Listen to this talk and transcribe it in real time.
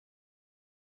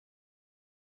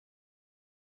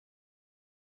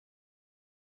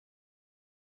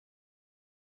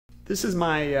This is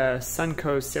my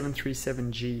Sunkko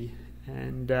 737G,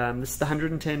 and this is the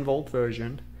 110 volt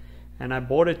version, and I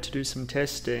bought it to do some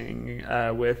testing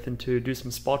with and to do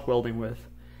some spot welding with,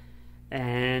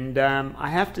 and I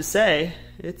have to say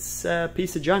it's a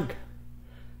piece of junk.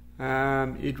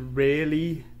 It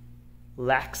really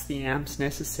lacks the amps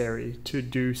necessary to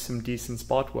do some decent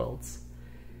spot welds,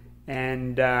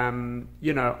 and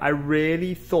you know, I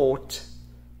really thought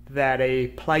that a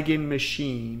plug-in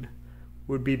machine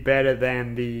would be better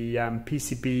than the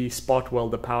PCB spot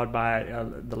welder powered by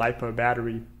the LiPo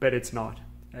battery, but it's not.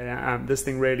 This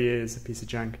thing really is a piece of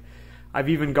junk. I've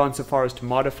even gone so far as to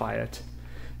modify it.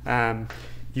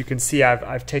 You can see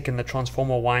I've taken the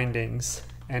transformer windings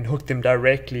and hooked them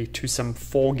directly to some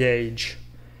 4-gauge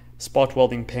spot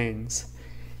welding pins,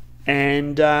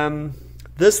 and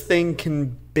this thing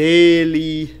can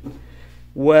barely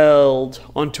weld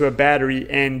onto a battery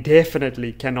and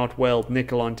definitely cannot weld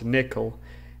nickel onto nickel.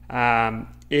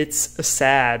 It's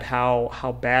sad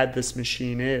how bad this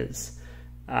machine is.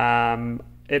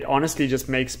 It honestly just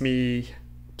makes me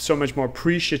so much more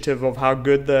appreciative of how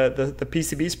good the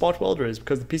PCB spot welder is,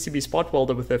 because the PCB spot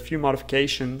welder, with a few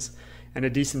modifications and a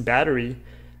decent battery,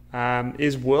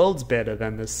 is worlds better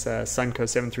than this Sunkko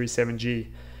 737G.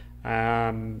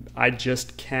 I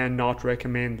just cannot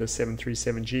recommend the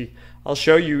 737G. I'll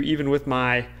show you, even with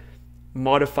my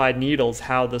modified needles,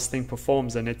 how this thing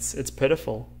performs, and it's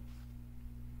pitiful.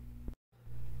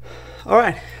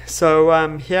 Alright,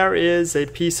 so here is a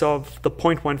piece of the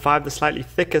 0.15, the slightly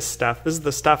thicker stuff. This is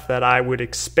the stuff that I would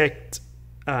expect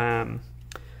you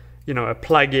know, a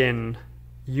plug-in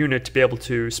unit to be able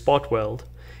to spot weld,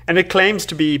 and it claims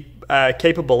to be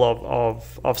capable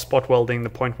of spot welding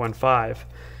the 0.15.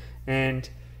 And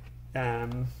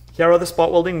here are the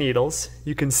spot welding needles.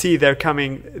 You can see they're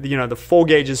coming, you know, the 4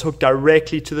 gauge is hooked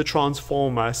directly to the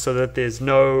transformer so that there's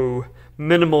no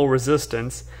minimal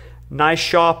resistance. Nice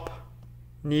sharp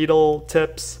needle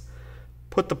tips.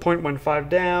 Put the 0.15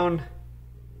 down,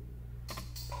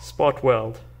 spot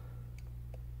weld.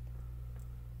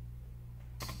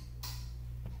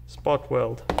 Spot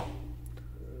weld.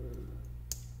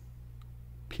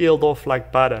 Peeled off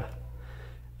like butter.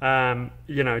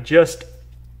 You know, just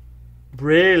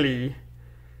really,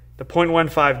 the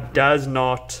 0.15 does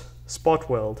not spot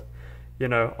weld. You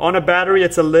know, on a battery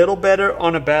it's a little better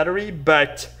on a battery,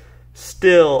 but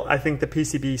still I think the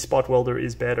PCB spot welder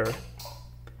is better.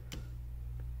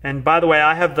 And by the way,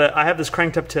 I have this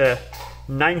cranked up to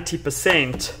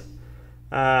 90%.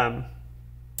 That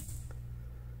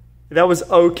was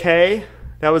okay.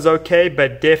 That was okay,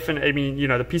 but definitely, I mean, you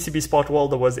know, the PCB spot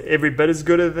welder was every bit as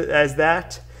good as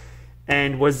that,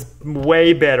 and was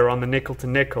way better on the nickel to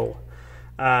nickel.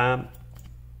 I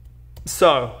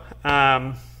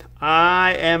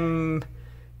am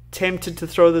tempted to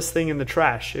throw this thing in the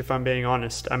trash, if I'm being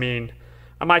honest. I mean,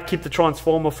 I might keep the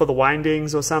transformer for the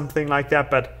windings or something like that,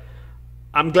 but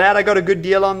I'm glad I got a good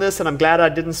deal on this, and I'm glad I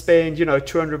didn't spend, you know,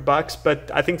 200 bucks.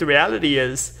 But I think the reality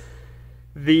is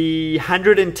the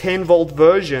 110 volt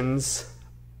versions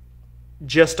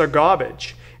just are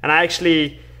garbage. And I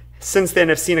actually, since then,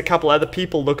 have seen a couple other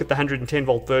people look at the 110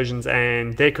 volt versions,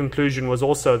 and their conclusion was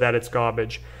also that it's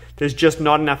garbage. There's just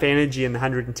not enough energy in the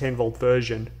 110 volt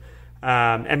version.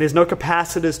 And there's no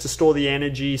capacitors to store the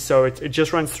energy, so it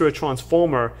just runs through a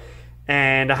transformer,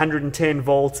 and 110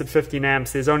 volts at 15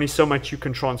 amps, there's only so much you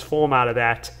can transform out of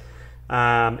that,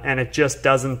 and it just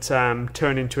doesn't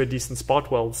turn into a decent spot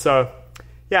weld. So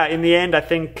yeah, in the end, I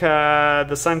think the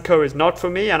Sunkko is not for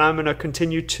me, and I'm going to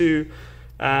continue to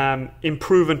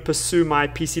improve and pursue my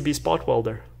PCB spot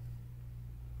welder.